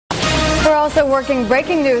We're also working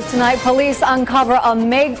breaking news tonight. Police uncover a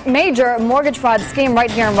major mortgage fraud scheme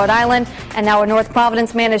right here in Rhode Island. And now a North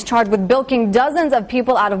Providence man is charged with bilking dozens of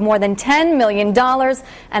people out of more than $10 million.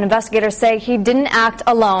 And investigators say he didn't act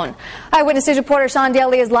alone. Eyewitness News reporter Sean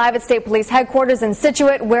Daly is live at State Police headquarters in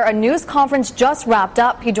Scituate, where a news conference just wrapped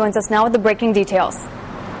up. He joins us now with the breaking details.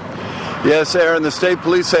 Yes, Aaron, the state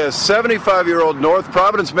police say a 75-year-old North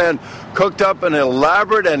Providence man cooked up an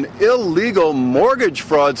elaborate and illegal mortgage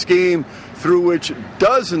fraud scheme through which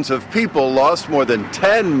dozens of people lost more than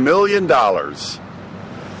 $10 million.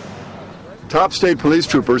 Top state police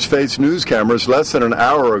troopers faced news cameras less than an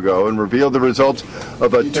hour ago and revealed the results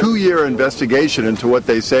of a 2-year investigation into what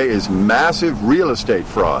they say is massive real estate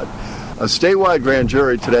fraud. A statewide grand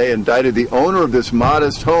jury today indicted the owner of this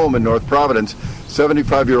modest home in North Providence,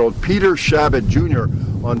 75-year-old Peter Shabbat Jr.,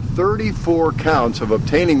 on 34 counts of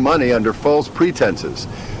obtaining money under false pretenses.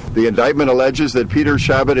 The indictment alleges that Peter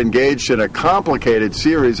Shabbat engaged in a complicated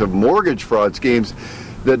series of mortgage fraud schemes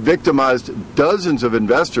that victimized dozens of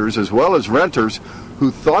investors as well as renters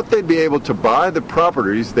who thought they'd be able to buy the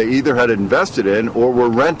properties they either had invested in or were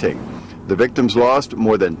renting. The victims lost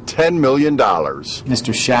more than $10 million.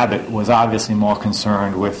 Mr. Shabbat was obviously more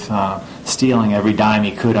concerned with stealing every dime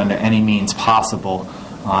he could under any means possible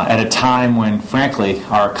at a time when, frankly,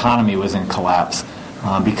 our economy was in collapse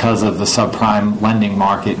because of the subprime lending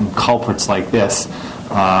market and culprits like this.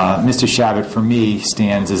 Mr. Shabbat, for me,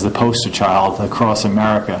 stands as the poster child across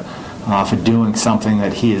America for doing something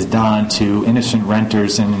that he has done to innocent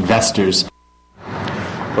renters and investors.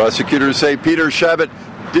 Prosecutors say Peter Shabbat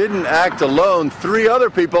didn't act alone. 3 other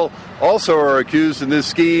people also are accused in this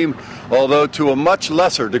scheme, although to a much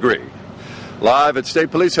lesser degree. Live at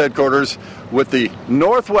State Police headquarters with the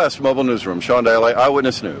Northwest Mobile Newsroom, Sean Daly,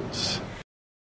 Eyewitness News.